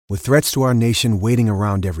With threats to our nation waiting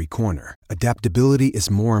around every corner, adaptability is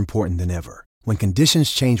more important than ever. When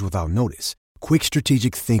conditions change without notice, quick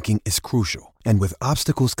strategic thinking is crucial. And with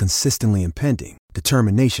obstacles consistently impending,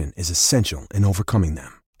 determination is essential in overcoming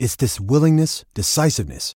them. It's this willingness,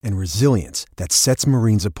 decisiveness, and resilience that sets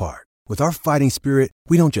Marines apart. With our fighting spirit,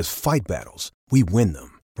 we don't just fight battles, we win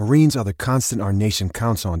them. Marines are the constant our nation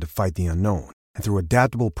counts on to fight the unknown. And through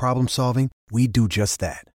adaptable problem solving, we do just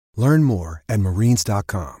that. Learn more at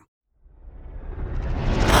marines.com.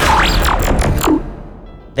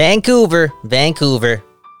 Vancouver.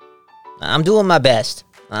 I'm doing my best,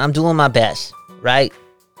 right?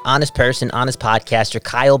 Honest person, honest podcaster,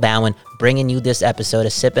 Kyle Bowen, bringing you this episode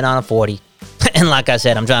of Sipping on a 40. And like I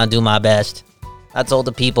said, I'm trying to do my best. I told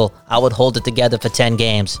the people I would hold it together for 10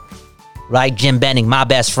 games. Right? Jim Benning, my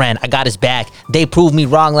best friend. I got his back. They proved me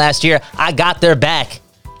wrong last year. I got their back.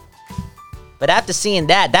 But after seeing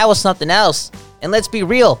that was something else. And let's be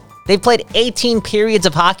real. They've played 18 periods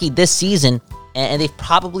of hockey this season, and they've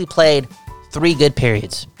probably played 3 good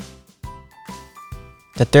periods.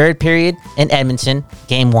 The third period in Edmonton,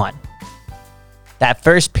 game 1. That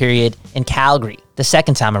first period in Calgary, the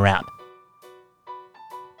second time around.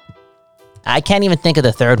 I can't even think of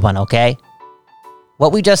the third one, okay?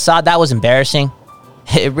 What we just saw, that was embarrassing.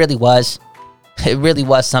 It really was. It really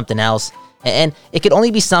was something else. And it could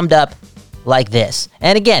only be summed up like this.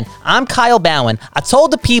 And again, I'm Kyle Bowen. I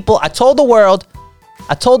told the people, I told the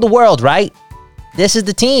world, right? This is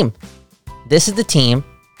the team. This is the team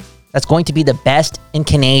that's going to be the best in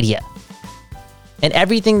Canada. And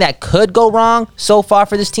everything that could go wrong so far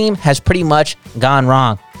for this team has pretty much gone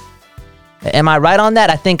wrong. Am I right on that?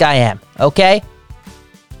 I think I am, okay?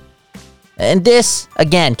 And this,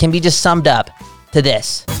 again, can be just summed up to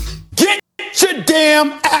this. Get your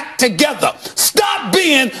damn act together. Stop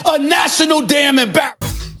being a national damn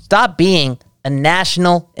embarrassment. Stop being a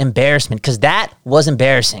national embarrassment, because that was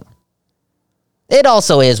embarrassing. It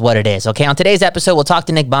also is what it is, okay? On today's episode, we'll talk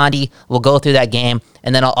to Nick Bondi. We'll go through that game,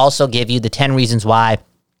 and then I'll also give you the 10 reasons why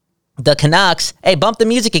the Canucks, hey, bump the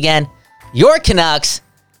music again, your Canucks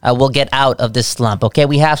will get out of this slump, okay?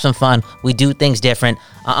 We have some fun. We do things different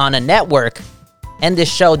on a network and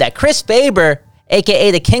this show that Chris Faber,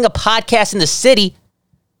 a.k.a. the king of podcasts in the city,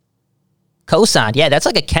 co-signed. Yeah, that's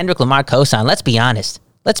like a Kendrick Lamar co-sign. Let's be honest.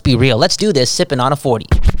 Let's be real. Let's do this sipping on a 40.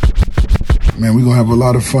 Man, we're going to have a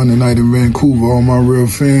lot of fun tonight in Vancouver, all my real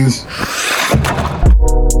fans.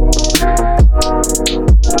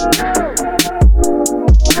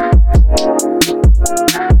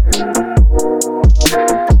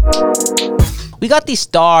 We got the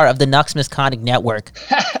star of the Nucks Misconduct Network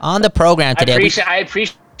on the program today. I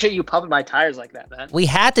appreciate you pumping my tires like that, man. We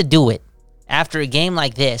had to do it after a game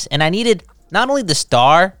like this, and I needed not only the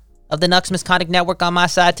star of the Nucks Misconduct Network on my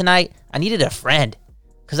side tonight, I needed a friend,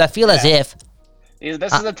 because I feel as if...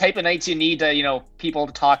 This is the type of nights you need to, people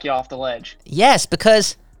to talk you off the ledge. Yes,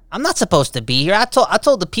 because I'm not supposed to be here. I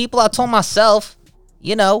told the people, I told myself,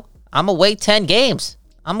 I'm going to wait 10 games.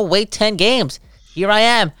 Here I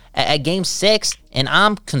am at game 6, and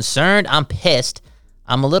I'm concerned. I'm pissed.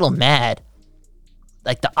 I'm a little mad.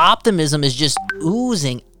 Like, the optimism is just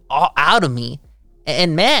oozing all out of me.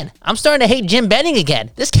 And man, I'm starting to hate Jim Benning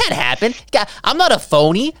again. This can't happen. I'm not a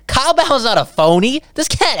phony. Kyle Bowen's not a phony. This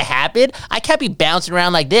can't happen. I can't be bouncing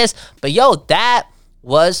around like this. But that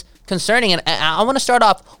was concerning. And I want to start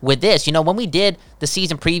off with this. When we did the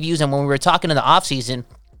season previews and when we were talking in the offseason,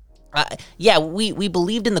 we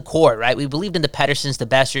believed in the core, right? We believed in the Petterssons, the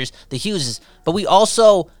Besters, the Hugheses. But we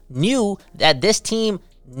also knew that this team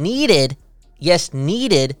needed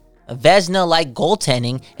Vezina-like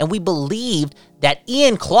goaltending, and we believed that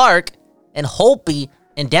Ian Clark and Holtby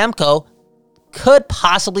and Demko could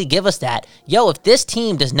possibly give us that. If this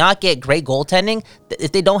team does not get great goaltending,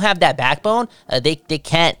 if they don't have that backbone, they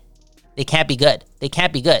can't be good. They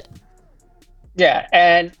can't be good. Yeah,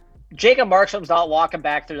 and Jacob Markstrom's not walking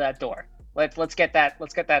back through that door. Let's get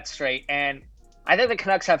that straight. And I think the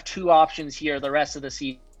Canucks have 2 options here the rest of the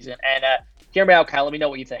season. And hear me out, Kyle. Let me know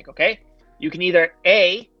what you think, okay? You can either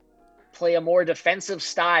A, play a more defensive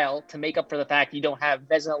style to make up for the fact you don't have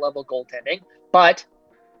Vezina-level goaltending, but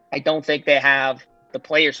I don't think they have the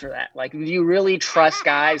players for that. Like, do you really trust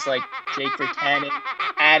guys like Jake Virtanen,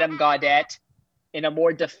 Adam Gaudette in a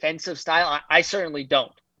more defensive style? I certainly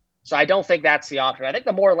don't. So I don't think that's the option. I think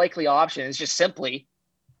the more likely option is just simply,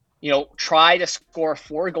 try to score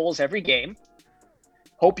 4 goals every game,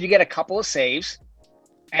 hope you get a couple of saves,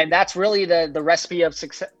 and that's really the recipe of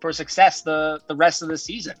success the rest of the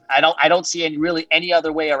season. I don't see any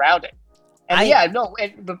other way around it. And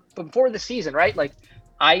before the season, right? Like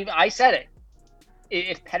I said it.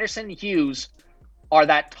 If Pettersson Hughes are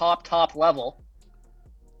that top level,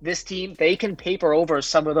 this team, they can paper over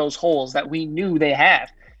some of those holes that we knew they have.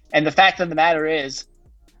 And the fact of the matter is,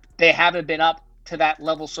 they haven't been up to that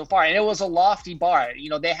level so far. And it was a lofty bar. You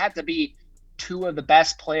know, they had to be two of the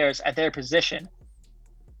best players at their position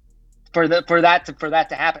for that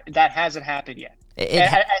to happen. That hasn't happened yet.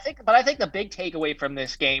 I think the big takeaway from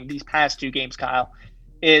this game, these past two games, Kyle,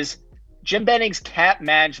 is Jim Benning's cap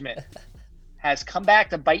management has come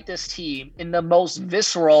back to bite this team in the most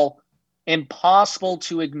visceral, impossible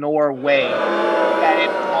to ignore way that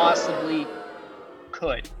it possibly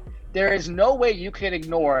could. There is no way you can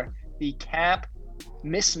ignore the cap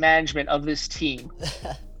mismanagement of this team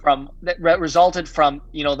that resulted from,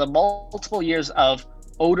 you know, the multiple years of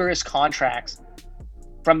odorous contracts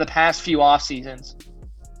from the past few off seasons.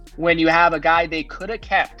 When you have a guy they could have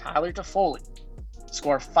kept, Tyler Toffoli,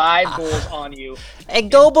 score 5 goals on you, and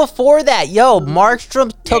go before that,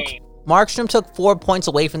 Markstrom took 4 points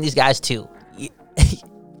away from these guys too.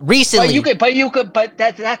 Recently, but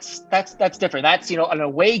that's different. That's, you know, an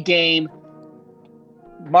away game.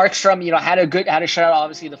 Markstrom, you know, had a shutout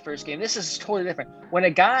obviously the first game. This is totally different. When a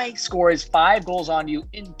guy scores 5 goals on you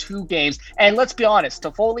in 2 games, and let's be honest,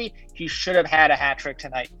 Toffoli, he should have had a hat trick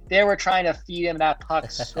tonight. They were trying to feed him that puck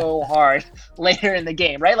so hard later in the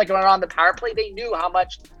game, right? Like when on the power play, they knew how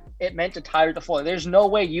much it meant to Tyler Toffoli. There's no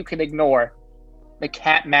way you can ignore the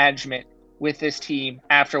cap management with this team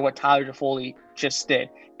after what Tyler Toffoli just did.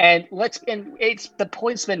 And the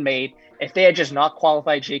point's been made. If they had just not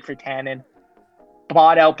qualified Jake Virtanen,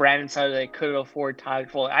 bought out Brandon Sutter, they could have afforded Tyler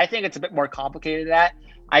Toffoli. I think it's a bit more complicated than that.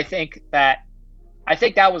 I think that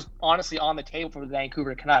was honestly on the table for the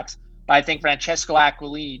Vancouver Canucks. But I think Francesco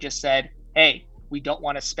Aquilini just said, hey, we don't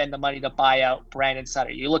want to spend the money to buy out Brandon Sutter.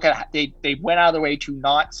 You look at they went out of their way to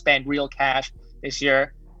not spend real cash this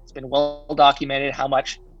year. It's been well documented how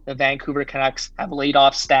much the Vancouver Canucks have laid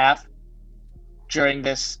off staff during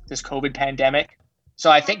this COVID pandemic. So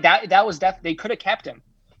I think that was definitely, they could have kept him.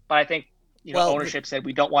 But I think, you know, ownership said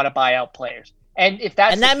we don't want to buy out players. And if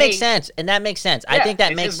that's and that the makes case, sense. And that makes sense. Yeah, I think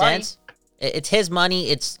that makes money. sense. It's his money.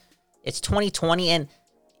 It's 2020. And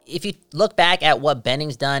if you look back at what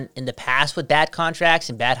Benning's done in the past with bad contracts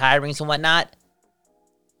and bad hirings and whatnot,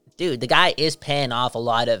 dude, the guy is paying off a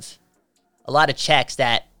lot of checks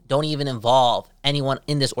that don't even involve anyone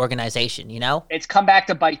in this organization, you know? It's come back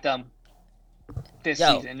to bite them this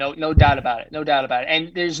season. No doubt about it. No doubt about it.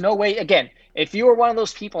 And there's no way, again, if you were one of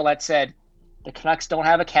those people that said the Canucks don't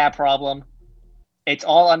have a cap problem, it's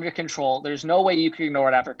all under control, there's no way you can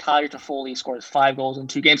ignore it after Tyler Toffoli scores 5 goals in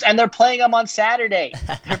 2 games. And they're playing him on Saturday.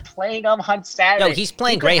 He's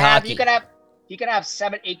playing great hockey. He could have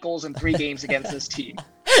 7-8 goals in 3 games against this team.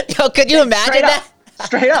 Could you imagine that?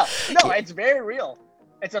 Straight up. No, it's very real.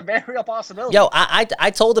 It's a very real possibility.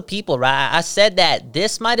 I told the people, right? I said that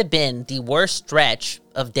this might have been the worst stretch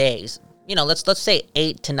of days. You know, let's say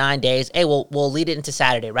 8 to 9 days. Hey, we'll lead it into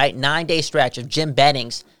Saturday, right? 9-day stretch of Jim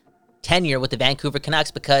Benning's tenure with the Vancouver Canucks,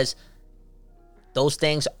 because those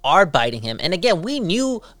things are biting him. And again, we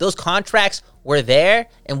knew those contracts were there,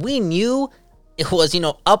 and we knew it was, you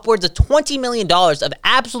know, upwards of $20 million of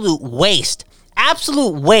absolute waste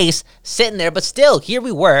sitting there. But still, here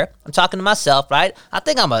we were. I'm talking to myself, right? I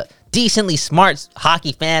think I'm a decently smart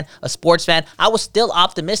hockey fan, a sports fan. I was still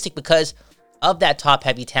optimistic because of that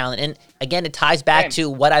top-heavy talent. And again, it ties back to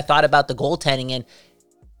what I thought about the goaltending, and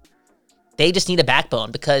they just need a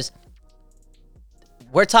backbone, because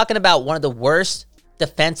we're talking about one of the worst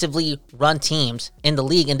defensively run teams in the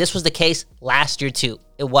league, and this was the case last year too.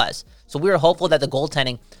 It was. So we were hopeful that the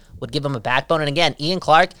goaltending would give them a backbone. And again, Ian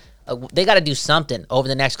Clark, they got to do something over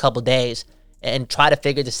the next couple days and try to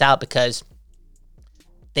figure this out, because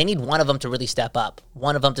they need one of them to really step up.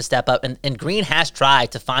 And Green has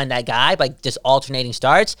tried to find that guy by just alternating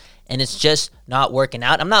starts, and it's just not working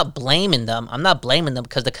out. I'm not blaming them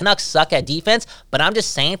because the Canucks suck at defense, but I'm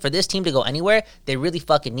just saying for this team to go anywhere, they really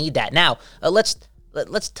fucking need that. Now, let's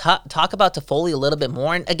talk about Toffoli a little bit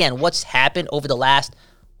more. And again, what's happened over the last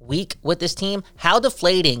week with this team? How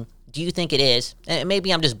deflating do you think it is? And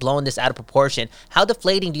maybe I'm just blowing this out of proportion. How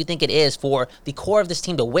deflating do you think it is for the core of this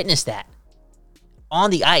team to witness that on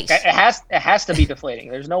the ice? It has to be deflating.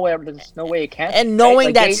 There's no way it can't. And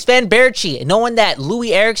knowing that Sven Baertschi, knowing that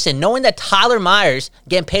Louis Eriksson, knowing that Tyler Myers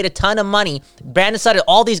getting paid a ton of money, Brandon Sutter,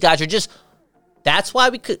 all these guys are just. That's why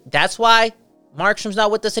Markstrom's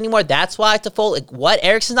not with us anymore. That's why Toffoli. What?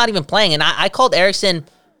 Eriksson's not even playing, and I called Eriksson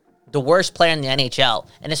the worst player in the NHL.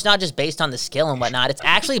 And it's not just based on the skill and whatnot. It's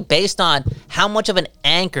actually based on how much of an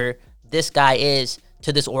anchor this guy is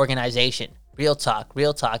to this organization. Real talk.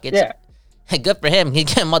 good for him. He's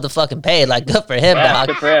getting motherfucking paid. Like, good for him, dog.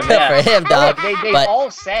 Good for him. Good for him, dog.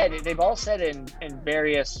 They've all said in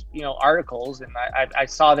various articles, and I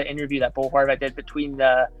saw the interview that Bo Horvath did between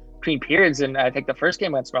periods, and I think the first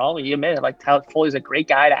game went well. He admitted like Tyler Toffoli's a great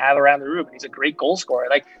guy to have around the room. He's a great goal scorer.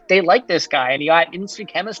 Like, they like this guy, and he got instant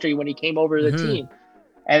chemistry when he came over to the team.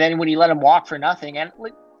 And then when he let him walk for nothing, and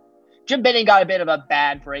like, Jim Benning got a bit of a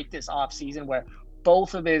bad break this offseason where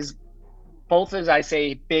both of his I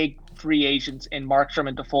say big free agents in Markstrom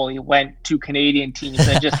and Toffoli went to Canadian teams.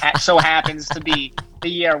 And it just so happens to be the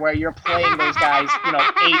year where you're playing those guys, 8,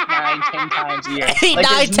 9, 10 times a year. 8,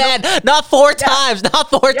 9, 10, not 4 times, not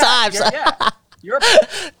 4 times.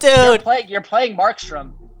 Dude, you're playing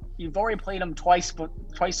Markstrom. You've already played him twice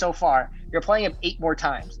so far. You're playing him 8 more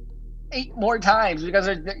times. 8 more times, because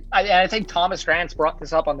I think Thomas Grant's brought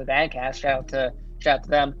this up on the Vancast. Shout out to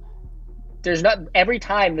them. There's not every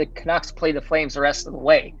time the Canucks play the Flames the rest of the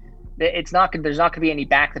way. There's not going to be any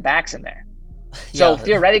back-to-backs in there. So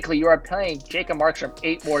theoretically, you are playing Jacob Markstrom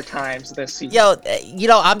 8 more times this season.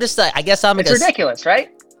 I'm just I guess it's ridiculous, right?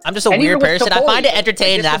 I'm just a weird person. Toffoli, I find it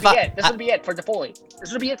entertaining. This would be it for Toffoli.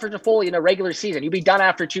 This would be it for Toffoli in a regular season. You'd be done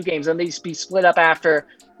after 2 games, and they'd be split up after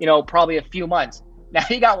probably a few months. Now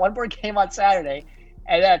you got one more game on Saturday,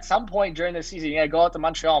 and at some point during the season, you got to go out to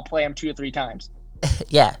Montreal and play him 2 or 3 times.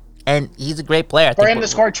 Yeah, and he's a great player. For him to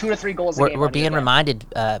score 2 to 3 goals a game. We're being reminded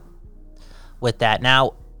with that.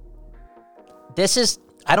 Now,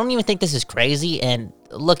 I don't even think this is crazy, and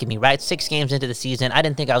look at me, right? 6 games into the season, I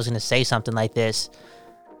didn't think I was going to say something like this,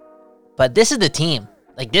 but this is the team.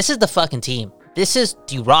 Like, this is the fucking team. This is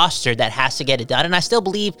the roster that has to get it done, and I still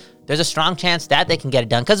believe there's a strong chance that they can get it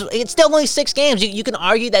done, because it's still only 6 games. You can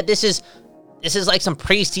argue that this is like some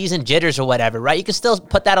preseason jitters or whatever, right? You can still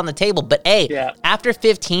put that on the table, but after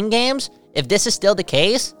 15 games, if this is still the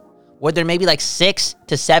case, where they're maybe like 6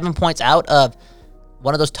 to 7 points out of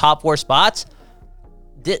one of those top 4 spots,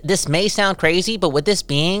 this may sound crazy, but with this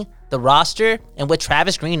being the roster and with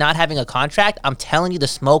Travis Green not having a contract, I'm telling you the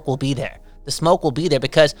smoke will be there. The smoke will be there,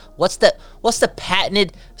 because what's the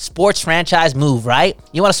patented sports franchise move, right?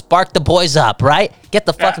 You want to spark the boys up, right? Get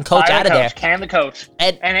the fucking coach out of there. Can the coach.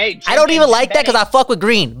 And hey, I don't even like that because I fuck with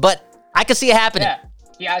Green, but I can see it happening.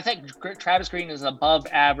 Yeah, I think Travis Green is an above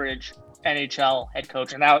average NHL head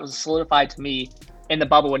coach, and that was solidified to me in the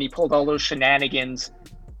bubble when he pulled all those shenanigans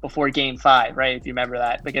before Game 5, right? If you remember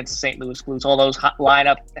that, against the St. Louis Blues, all those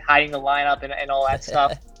hiding the lineup and all that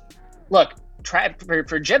stuff. Look,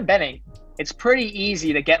 for Jim Benning, it's pretty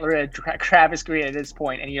easy to get rid of Travis Green at this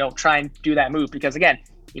point and, try and do that move, because, again,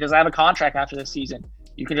 he doesn't have a contract after this season.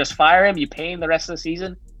 You can just fire him, you pay him the rest of the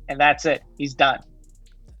season, and that's it. He's done.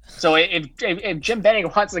 So if Jim Benning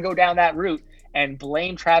wants to go down that route and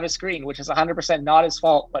blame Travis Green, which is 100% not his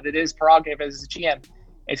fault, but it is prerogative as a GM,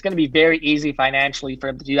 it's going to be very easy financially for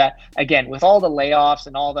him to do that. Again, with all the layoffs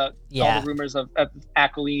and all the rumors of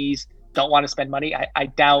Aquilini's don't want to spend money, I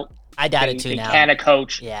doubt it too now. Can a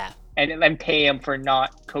coach. Yeah. And then pay him for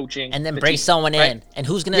not coaching, and then bring someone in. And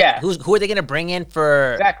who are they gonna bring in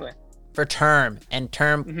for term? And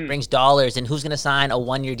term brings dollars. And who's gonna sign a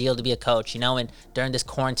 1-year deal to be a coach? And during this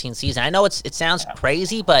quarantine season, I know it sounds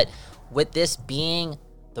crazy, but with this being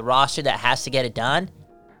the roster that has to get it done,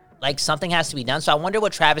 like, something has to be done. So I wonder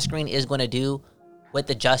what Travis Green is going to do with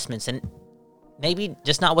adjustments, and maybe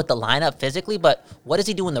just not with the lineup physically, but what does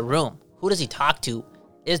he do in the room? Who does he talk to?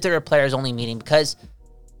 Is there a players only meeting? Because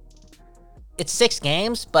it's 6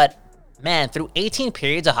 games, but man, through 18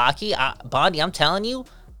 periods of hockey, Bondy, I'm telling you,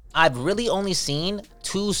 I've really only seen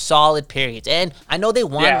 2 solid periods. And I know they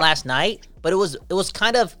won last night, but it was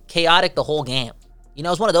kind of chaotic the whole game. It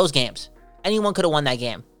was one of those games. Anyone could have won that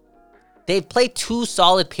game. They've played 2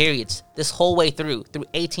 solid periods this whole way through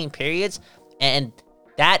 18 periods, and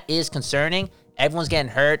that is concerning. Everyone's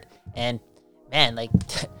getting hurt, and man, like,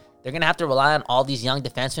 they're going to have to rely on all these young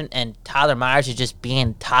defensemen, and Tyler Myers is just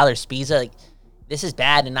being Tyler Spiza. Like, this is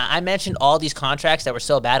bad. And I mentioned all these contracts that were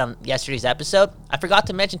so bad on yesterday's episode. I forgot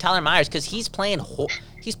to mention Tyler Myers because he's playing.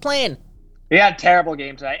 He had terrible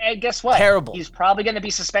games tonight. And guess what? Terrible. He's probably going to be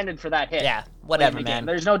suspended for that hit. Yeah, whatever, man.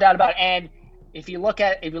 There's no doubt about it. And if you look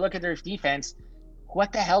at their defense,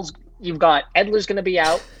 what the hell's you've got? Edler's going to be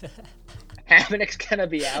out. Hamonick's going to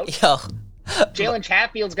be out. Jalen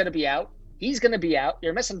Chatfield's going to be out. He's going to be out.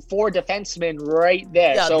 You're missing 4 defensemen right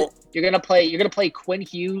there. You're going to play Quinn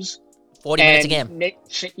Hughes 40 minutes a game.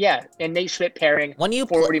 And Nate Schmidt pairing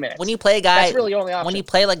 40 minutes. When you play a guy, that's really the only option. When you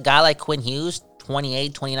play a guy like Quinn Hughes,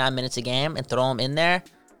 28, 29 minutes a game, and throw him in there,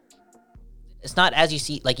 it's not as you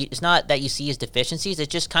see. Like, it's not that you see his deficiencies.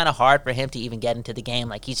 It's just kind of hard for him to even get into the game.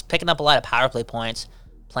 Like, he's picking up a lot of power play points,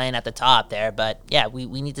 playing at the top there. But yeah, we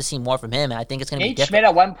need to see more from him, and I think it's going to be Nate different. Schmidt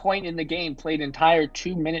at one point in the game played an entire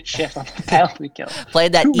 2-minute shift on the penalty kill.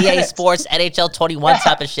 Played that 2 EA minutes. Sports NHL 21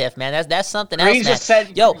 type of shift, man. That's something else, Green man. just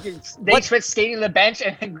said, Yo, Nate Schmidt skating to the bench,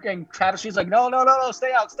 and Travis Reed's like, no,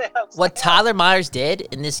 stay out. what Tyler Myers did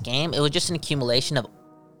in this game, it was just an accumulation of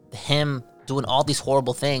him doing all these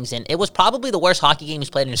horrible things, and it was probably the worst hockey game he's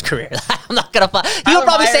played in his career. I'm not gonna. He would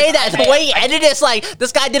probably say that. The way he ended it, it's like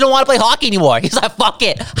this guy didn't want to play hockey anymore. He's like, "Fuck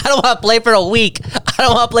it, I don't want to play for a week. I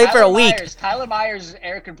don't want to play for a week." Tyler Myers is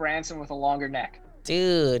Erica Branson with a longer neck.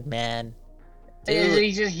 Dude, man.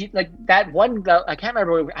 He like that one. I can't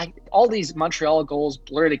remember. All these Montreal goals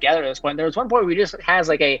blur together at this point. There was one point where he just has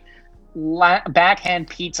like a backhand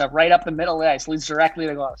pizza right up the middle of the ice, leads directly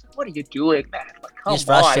to goal. What are you doing, man? Like, come He's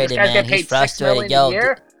frustrated, on. man. He's frustrated.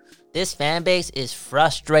 Yo, this fan base is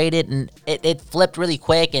frustrated, and it flipped really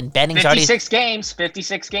quick. And Benning's already 56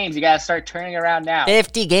 games. You got to start turning around now.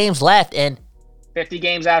 50 games left, and 50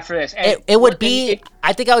 games after this. And it would be.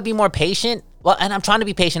 I think I would be more patient. Well, and I'm trying to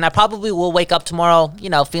be patient. I probably will wake up tomorrow,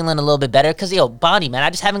 feeling a little bit better. Because, Bonnie, man,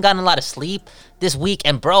 I just haven't gotten a lot of sleep this week.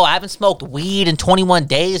 And, bro, I haven't smoked weed in 21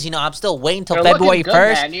 days. I'm still waiting until February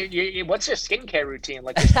 1st. Man. What's your skincare routine?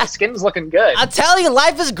 Like, your skin's looking good. I'm telling you,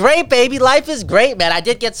 life is great, baby. Life is great, man. I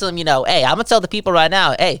did get some, hey, I'm going to tell the people right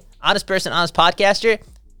now, hey, honest person, honest podcaster,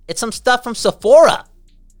 it's some stuff from Sephora.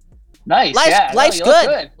 Nice. Life's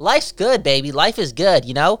good. Life's good, baby. Life is good,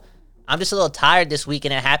 I'm just a little tired this week,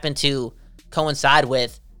 and it happened to coincide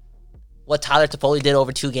with what Tyler Toffoli did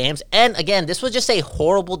over 2 games. And again, this was just a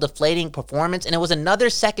horrible, deflating performance, and it was another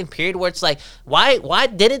second period where it's like, why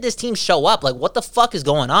didn't this team show up? Like, what the fuck is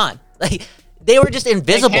going on? Like, they were just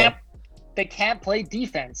invisible. They can't play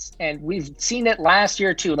defense, and we've seen it last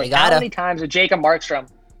year too. Like, how gotta. many times did Jacob Markstrom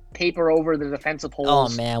paper over the defensive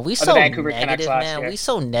holes? Oh man, we of so the Vancouver negative, Canucks last man. year. We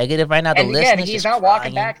so negative right now. The And again, listeners he's just not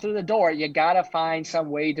walking crying. back through the door. You gotta find some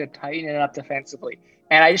way to tighten it up defensively.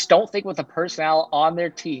 And I just don't think with the personnel on their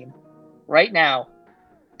team right now,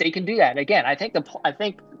 they can do that. Again, I think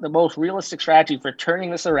the most realistic strategy for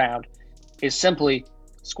turning this around is simply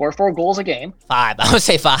score 4 goals a game. 5. I would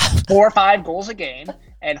say 5. 4 or 5 goals a game,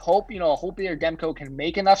 and hope either Demko can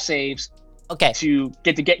make enough saves Okay. to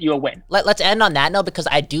get you a win. Let's end on that note, because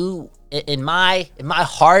I do, in my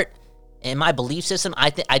heart, in my belief system,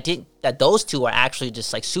 I think that those two are actually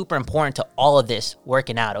just like super important to all of this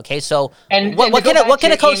working out. Okay, so what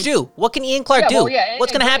can a coach do? What can Ian Clark do?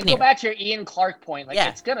 What's going to happen go here? back to your Ian Clark point. Like,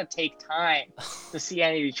 it's going to take time to see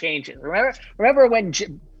any changes. Remember when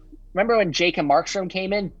Jacob Markstrom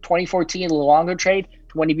came in 2014, the Luongo trade,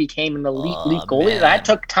 to when he became an elite goalie? Man. That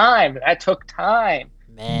took time.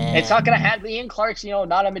 Man, It's not going to happen. Ian Clark's,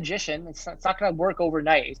 not a magician. It's not going to work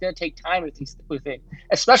overnight. It's going to take time with it,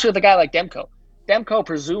 especially with a guy like Demko. Demko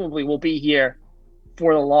presumably will be here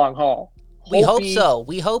for the long haul. We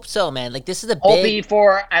hope so, man. Like, this is a big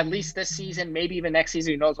for at least this season, maybe even next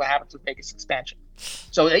season. Who knows what happens with Vegas expansion?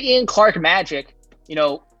 So the Ian Clark magic,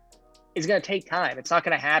 is going to take time. It's not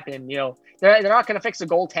going to happen. They're not going to fix the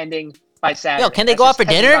goaltending by Saturday. Can they go out for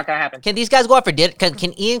dinner? Not gonna happen. Can these guys go out for dinner?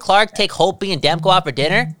 Can Ian Clark take Holtby and Demko out for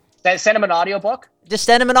dinner? Send him an audiobook? Just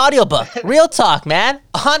send him an audiobook. Real talk, man.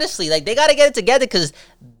 Honestly, like, they got to get it together, because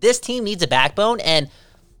this team needs a backbone, and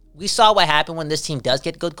we saw what happened when this team does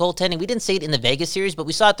get good goaltending. We didn't see it in the Vegas series, but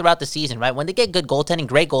we saw it throughout the season, right? When they get good goaltending,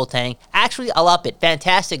 great goaltending, actually, I'll up it,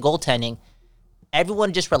 fantastic goaltending,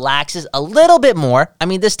 everyone just relaxes a little bit more. I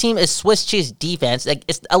mean, this team is Swiss cheese defense. Like,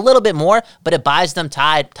 it's a little bit more, but it buys them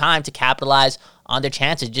time to capitalize on their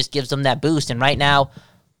chances. It just gives them that boost. And right now,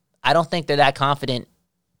 I don't think they're that confident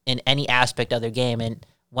in any aspect of their game. And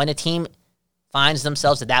when a team finds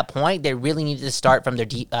themselves at that point, they really need to start from their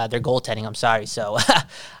goaltending. I'm sorry. So,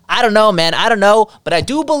 I don't know, man. I don't know. But I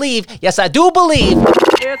do believe, yes, I do believe,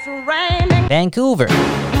 It's raining. Vancouver.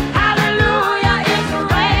 Hallelujah,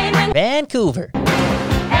 it's raining. Vancouver.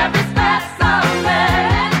 Every step's a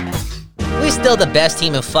man. We still the best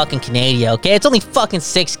team in fucking Canada, okay? It's only fucking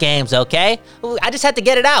 6 games, okay? I just had to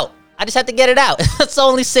get it out. It's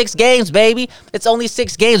only 6 games, baby. It's only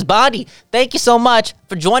 6 games. Bonnie, thank you so much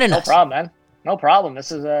for joining us. No problem, man. No problem. This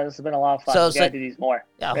has been a lot of fun. So- We gotta do these more.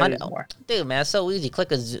 Yeah, We gotta do these more. dude, man, it's so easy.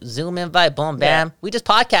 Click a Zoom invite, boom, bam. We just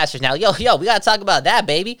podcasters now. Yo, we gotta talk about that,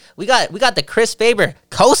 baby. We got the Chris Faber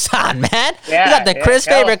cosign, man. Yeah, we got the Chris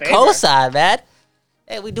Cal Faber Faber. cosign, man.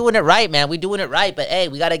 Hey, we doing it right, man. We doing it right. But hey,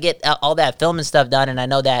 we gotta get all that filming stuff done, and I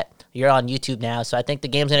know that you're on YouTube now, so I think the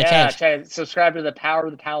game's gonna change. Subscribe to the Power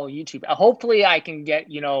of the Towel YouTube. Hopefully, I can get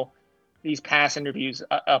these past interviews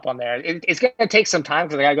up on there. It's going to take some time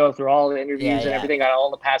because I got to go through all the interviews and everything on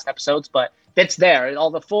all the past episodes, but it's there.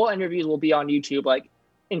 All the full interviews will be on YouTube, like,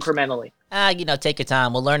 incrementally. Take your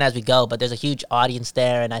time. We'll learn as we go. But there's a huge audience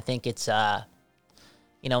there, and I think it's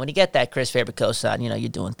when you get that Chris Faber cosign, you're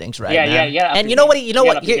doing things right. Yeah, man. yeah. And you know what?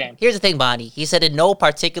 Here's the thing, Bonnie. He said in no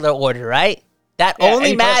particular order, right? That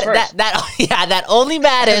only matters. That only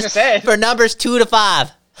matters for numbers 2 to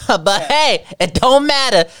 5. But hey, it don't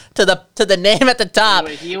matter to the name at the top.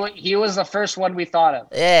 He was the first one we thought of.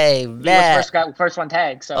 Hey, man. He was first one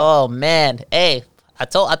tagged. So. Oh man, hey, I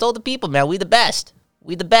told the people, man, we the best.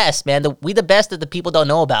 We the best, man. We the best that the people don't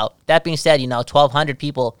know about. That being said, 1,200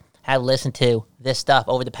 people have listened to this stuff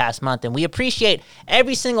over the past month, and we appreciate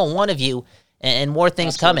every single one of you. And more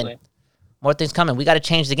things coming. More things coming. We got to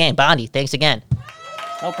change the game. Bondi, thanks again.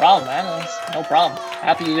 No problem, man. No problem.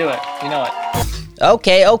 Happy to do it. You know it.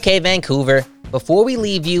 Okay, Vancouver. Before we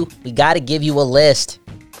leave you, we got to give you a list.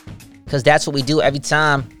 Because that's what we do every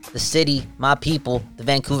time the city, my people, the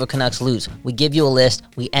Vancouver Canucks lose. We give you a list.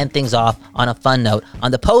 We end things off on a fun note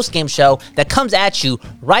on the post-game show that comes at you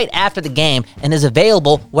right after the game and is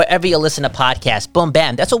available wherever you listen to podcasts. Boom,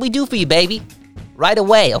 bam. That's what we do for you, baby. Right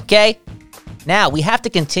away, okay? Now, we have to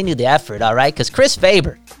continue the effort, all right? Because Chris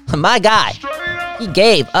Faber, my guy, he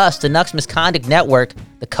gave us, the Nucks Misconduct Network,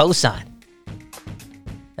 the cosign.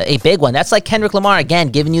 A big one. That's like Kendrick Lamar, again,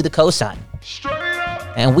 giving you the cosign.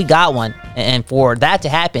 And we got one. And for that to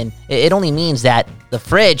happen, it only means that the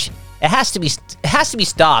fridge, it has to be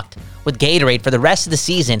stocked with Gatorade for the rest of the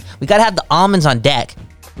season. We got to have the almonds on deck.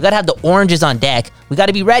 We got to have the oranges on deck. We got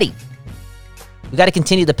to be ready. We got to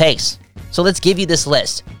continue the pace. So let's give you this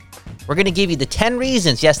list. We're going to give you the 10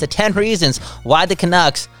 reasons, yes, the 10 reasons why the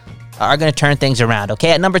Canucks are going to turn things around,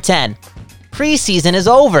 okay? At number 10, preseason is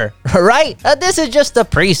over, right? This is just the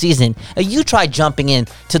preseason. You try jumping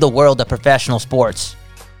into the world of professional sports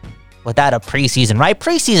without a preseason, right?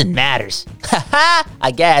 Preseason matters.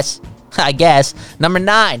 I guess. Number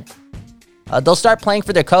 9, they'll start playing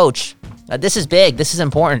for their coach. This is big. This is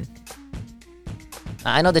important.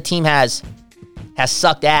 I know the team has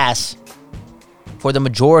sucked ass for the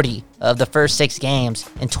majority of the first 6 games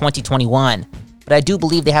in 2021. But I do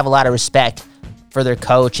believe they have a lot of respect for their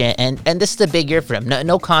coach, and this is a big year for him.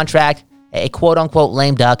 No contract, a quote-unquote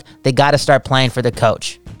lame duck. They got to start playing for the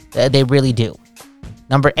coach. They really do.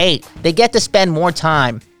 Number 8, they get to spend more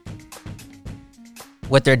time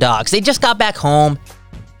with their dogs. They just got back home,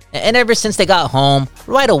 and ever since they got home,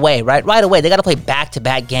 right away, they got to play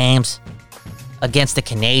back-to-back games against the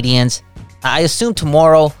Canadians. I assume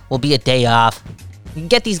tomorrow will be a day off. You can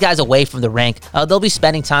get these guys away from the rink. They'll be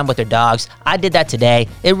spending time with their dogs. I did that today.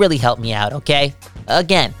 It really helped me out, okay?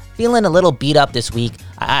 Again, feeling a little beat up this week.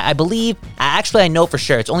 I believe, actually I know for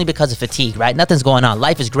sure, it's only because of fatigue, right? Nothing's going on.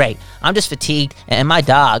 Life is great. I'm just fatigued, and my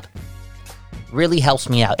dog really helps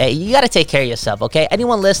me out. Hey, you got to take care of yourself, okay?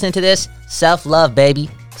 Anyone listening to this, self-love, baby.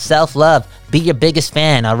 Self-love. Be your biggest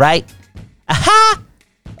fan, all right? Aha!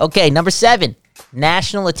 Okay, number 7,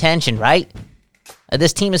 national attention, right?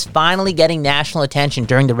 This team is finally getting national attention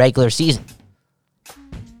during the regular season.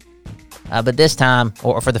 But this time,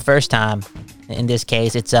 or for the first time in this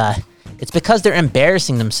case, it's because they're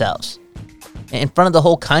embarrassing themselves in front of the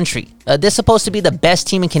whole country. This is supposed to be the best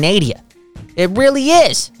team in Canada. It really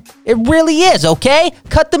is. It really is, okay?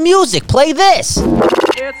 Cut the music. Play this.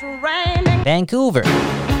 It's raining. Vancouver.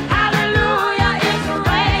 Hallelujah, it's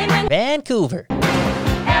raining. Vancouver.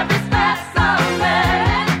 Every step's a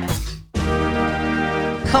man.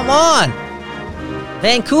 Come on.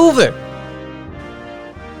 Vancouver.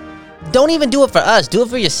 Don't even do it for us. Do it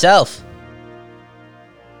for yourself.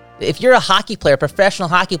 If you're a hockey player, professional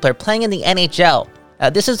hockey player, playing in the NHL,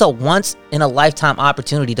 this is a once-in-a-lifetime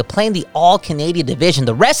opportunity to play in the All-Canadian division.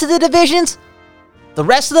 The rest of the divisions, the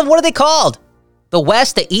rest of them, what are they called? The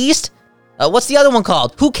West, the East? What's the other one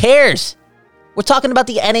called? Who cares? We're talking about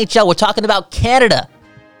the NHL. We're talking about Canada.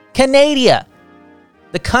 Canada.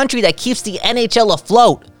 The country that keeps the NHL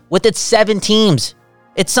afloat with its 7 teams.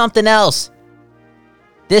 It's something else.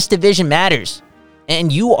 This division matters.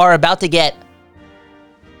 And you are about to get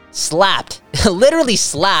slapped, literally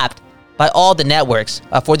slapped by all the networks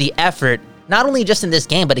for the effort, not only just in this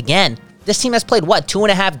game, but again, this team has played,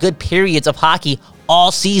 2.5 good periods of hockey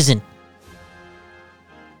all season.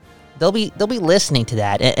 They'll be listening to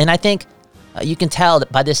that. And I think you can tell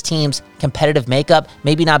that by this team's competitive makeup,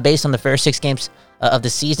 maybe not based on the first 6 games of the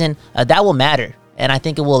season, that will matter. And I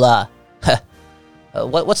think it will,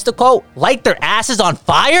 what's the quote? Light their asses on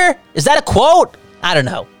fire? Is that a quote? I don't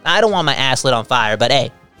know. I don't want my ass lit on fire, but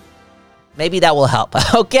hey, maybe that will help,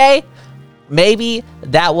 okay? Maybe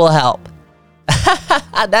that will help.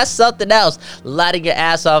 That's something else, lighting your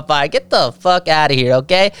ass on fire. Get the fuck out of here,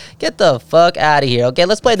 okay? Get the fuck out of here, okay?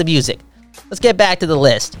 Let's play the music. Let's get back to the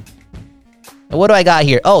list. What do I got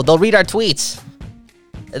here? Oh, they'll read our tweets.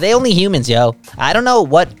 They only humans, yo. I don't know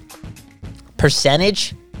what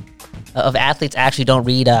percentage of athletes actually don't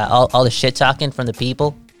read all the shit talking from the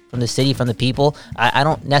people, from the city, from the people. I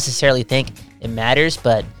don't necessarily think it matters,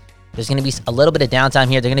 but there's going to be a little bit of downtime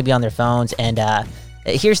here. They're going to be on their phones. And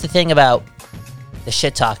here's the thing about the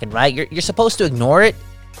shit talking, right? You're supposed to ignore it,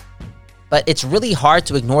 but it's really hard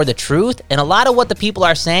to ignore the truth. And a lot of what the people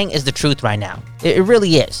are saying is the truth right now. It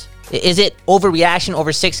really is. Is it overreaction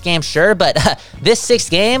over 6 games? Sure, but this 6th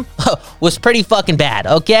game was pretty fucking bad,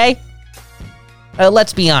 okay?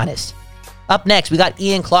 Let's be honest. Up next, we got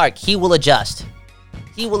Ian Clark. He will adjust.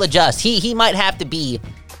 He will adjust. He might have to be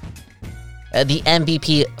the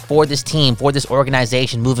MVP for this team, for this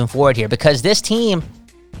organization moving forward here, because this team,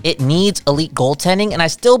 it needs elite goaltending, and I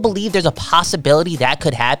still believe there's a possibility that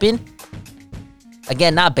could happen.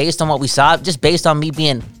 Again, not based on what we saw, just based on me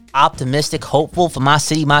being optimistic, hopeful for my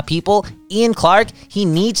city, my people. Ian Clark, he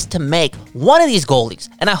needs to make one of these goalies,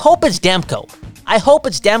 and I hope it's Demko. I hope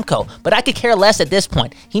it's Demko, but I could care less at this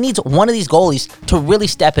point. He needs one of these goalies to really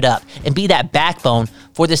step it up and be that backbone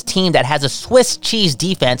for this team that has a Swiss cheese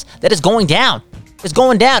defense that is going down. It's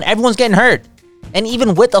going down. Everyone's getting hurt. And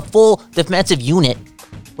even with a full defensive unit,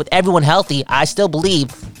 with everyone healthy, I still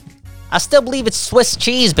believe it's Swiss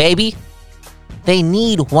cheese, baby. They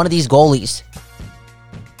need one of these goalies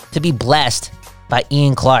to be blessed by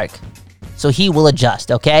Ian Clark. So he will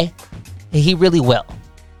adjust, okay? He really will.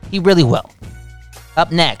 He really will.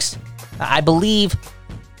 Up next, I believe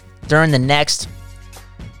during the next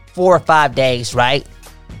 4 or 5 days, right?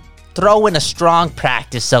 Throw in a strong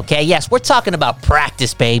practice, okay? Yes, we're talking about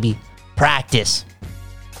practice, baby. Practice.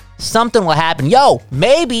 Something will happen. Yo,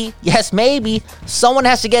 maybe, yes, maybe, someone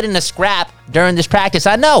has to get in a scrap during this practice.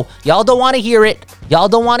 I know, y'all don't want to hear it. Y'all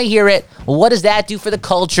don't want to hear it. Well, what does that do for the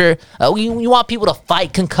culture? You want people to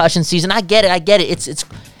fight concussion season. I get it.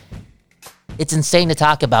 It's insane to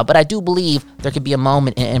talk about, but I do believe there could be a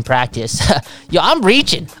moment in practice. Yo, I'm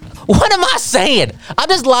reaching. What am I saying? I'm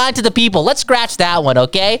just lying to the people. Let's scratch that one,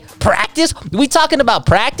 okay? Practice? We talking about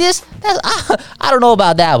practice? I don't know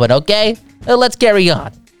about that one, okay? Let's carry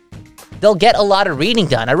on. They'll get a lot of reading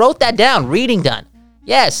done. I wrote that down. Reading done.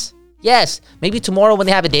 Yes. Maybe tomorrow when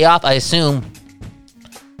they have a day off, I assume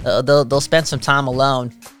they'll spend some time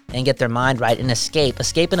alone and get their mind right and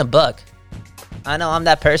escape in a book. I know I'm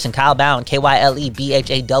that person, Kyle Bowen,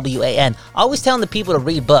 KYLEBHAWAN. Always telling the people to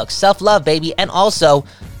read books. Self-love, baby. And also,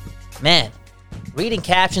 man, reading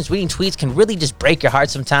captions, reading tweets can really just break your heart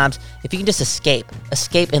sometimes. If you can just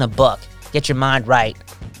escape in a book, get your mind right.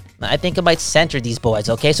 I think it might center these boys,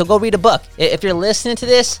 okay? So go read a book. If you're listening to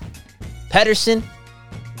this, Pedersen,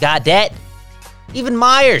 Gaudette, even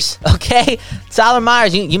Myers, okay? Tyler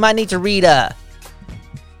Myers, you might need to read a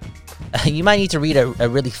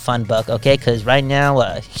really fun book, okay? Because right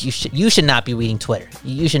now, you should not be reading Twitter.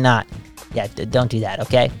 You should not. Yeah, don't do that,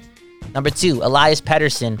 okay? Number 2, Elias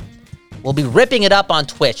Pettersson will be ripping it up on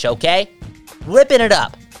Twitch, okay? Ripping it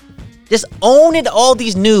up. Just owning all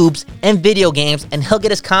these noobs and video games, and he'll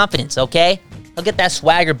get his confidence, okay? He'll get that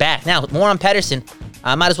swagger back. Now, more on Pettersson.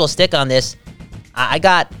 I might as well stick on this. I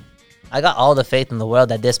got all the faith in the world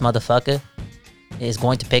that this motherfucker is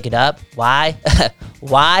going to pick it up. Why?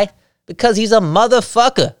 Why? Because he's a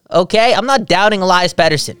motherfucker, okay? I'm not doubting Elias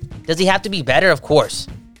Pettersson. Does he have to be better? Of course.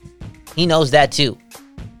 He knows that too.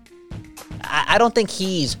 I don't think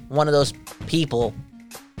he's one of those people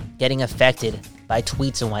getting affected by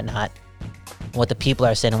tweets and whatnot, what the people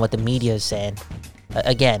are saying and what the media is saying.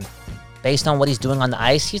 Again, based on what he's doing on the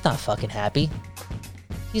ice, he's not fucking happy.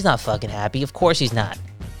 He's not fucking happy. Of course he's not.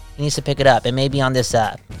 He needs to pick it up. And maybe on this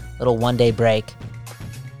little one-day break,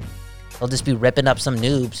 he'll just be ripping up some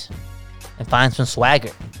noobs and find some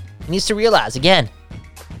swagger. He needs to realize, again,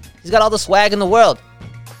 he's got all the swag in the world.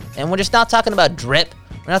 And we're just not talking about drip.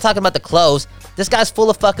 We're not talking about the clothes. This guy's full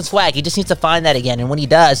of fucking swag. He just needs to find that again. And when he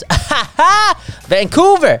does,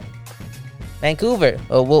 Vancouver,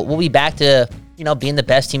 we'll be back to, being the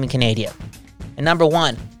best team in Canada. And number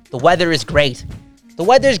 1, the weather is great. The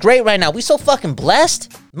weather is great right now. We so fucking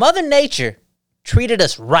blessed. Mother Nature treated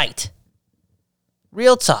us right.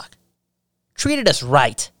 Real talk. Treated us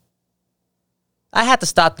right. I had to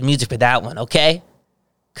stop the music for that one, okay?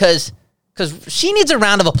 Because she needs a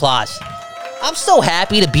round of applause. I'm so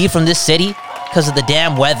happy to be from this city because of the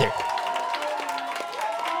damn weather.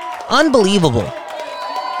 Unbelievable.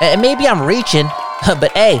 And maybe I'm reaching,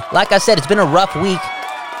 but hey, like I said, it's been a rough week.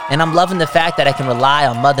 And I'm loving the fact that I can rely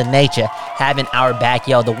on Mother Nature having our back.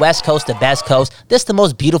 Yo, the West Coast, the best coast. This is the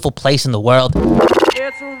most beautiful place in the world.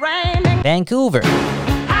 It's raining. Vancouver.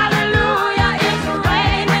 Hallelujah, it's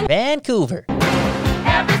raining. Vancouver.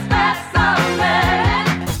 Every special way.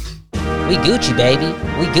 We Gucci, baby.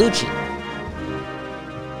 We Gucci.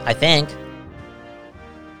 I think.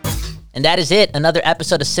 And that is it. Another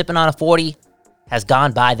episode of Sipping on a 40 has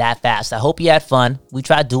gone by that fast. I hope you had fun. We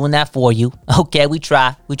tried doing that for you. Okay, we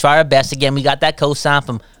try. We try our best. Again, we got that cosign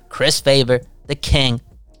from Chris Faber, the king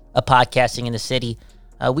of podcasting in the city.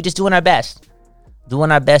 We just doing our best.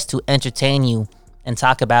 Doing our best to entertain you and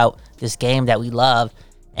talk about this game that we love.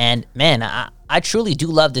 And man, I truly do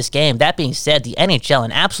love this game. That being said, the NHL,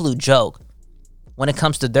 an absolute joke when it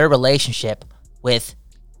comes to their relationship with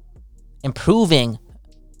improving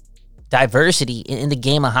diversity in the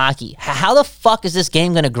game of hockey. How the fuck is this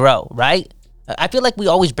game going to grow, right? I feel like we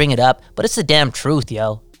always bring it up, but it's the damn truth,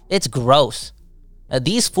 yo. It's gross.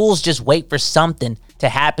 These fools just wait for something to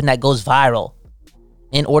happen that goes viral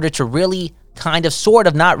in order to really, kind of, sort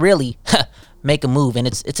of, not really, make a move. And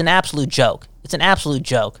it's an absolute joke. It's an absolute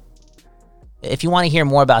joke. If you want to hear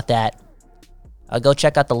more about that, go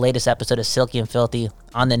check out the latest episode of Silky and Filthy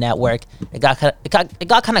on the network. It got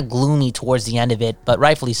kind of gloomy towards the end of it, but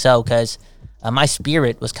rightfully so, because my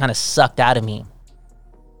spirit was kind of sucked out of me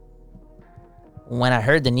when I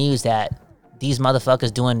heard the news that these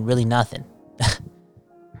motherfuckers doing really nothing.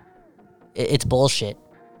 It's bullshit.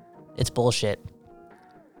 It's bullshit.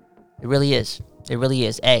 It really is. It really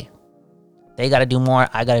is. Hey, they got to do more.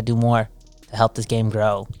 I got to do more to help this game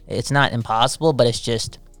grow. It's not impossible, but it's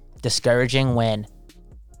just discouraging when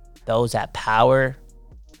those at power,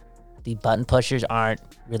 the button pushers, aren't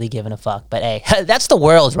really giving a fuck. But hey, that's the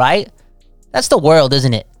world, right? That's the world,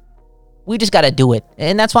 isn't it? We just got to do it.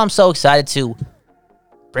 And that's why I'm so excited to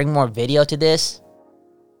bring more video to this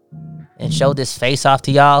and show this face off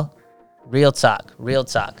to y'all. Real talk, real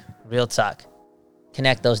talk, real talk.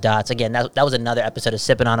 Connect those dots. Again, that was another episode of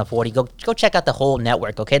Sipping on a 40. Go check out the whole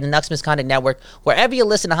network, okay? The Nucks Misconduct Network. Wherever you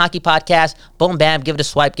listen to hockey podcasts, boom, bam, give it a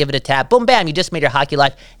swipe, give it a tap. Boom, bam, you just made your hockey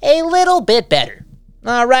life a little bit better.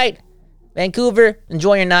 All right. Vancouver,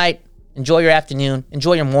 enjoy your night. Enjoy your afternoon.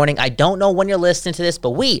 Enjoy your morning. I don't know when you're listening to this,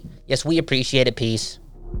 but we appreciate it. Peace.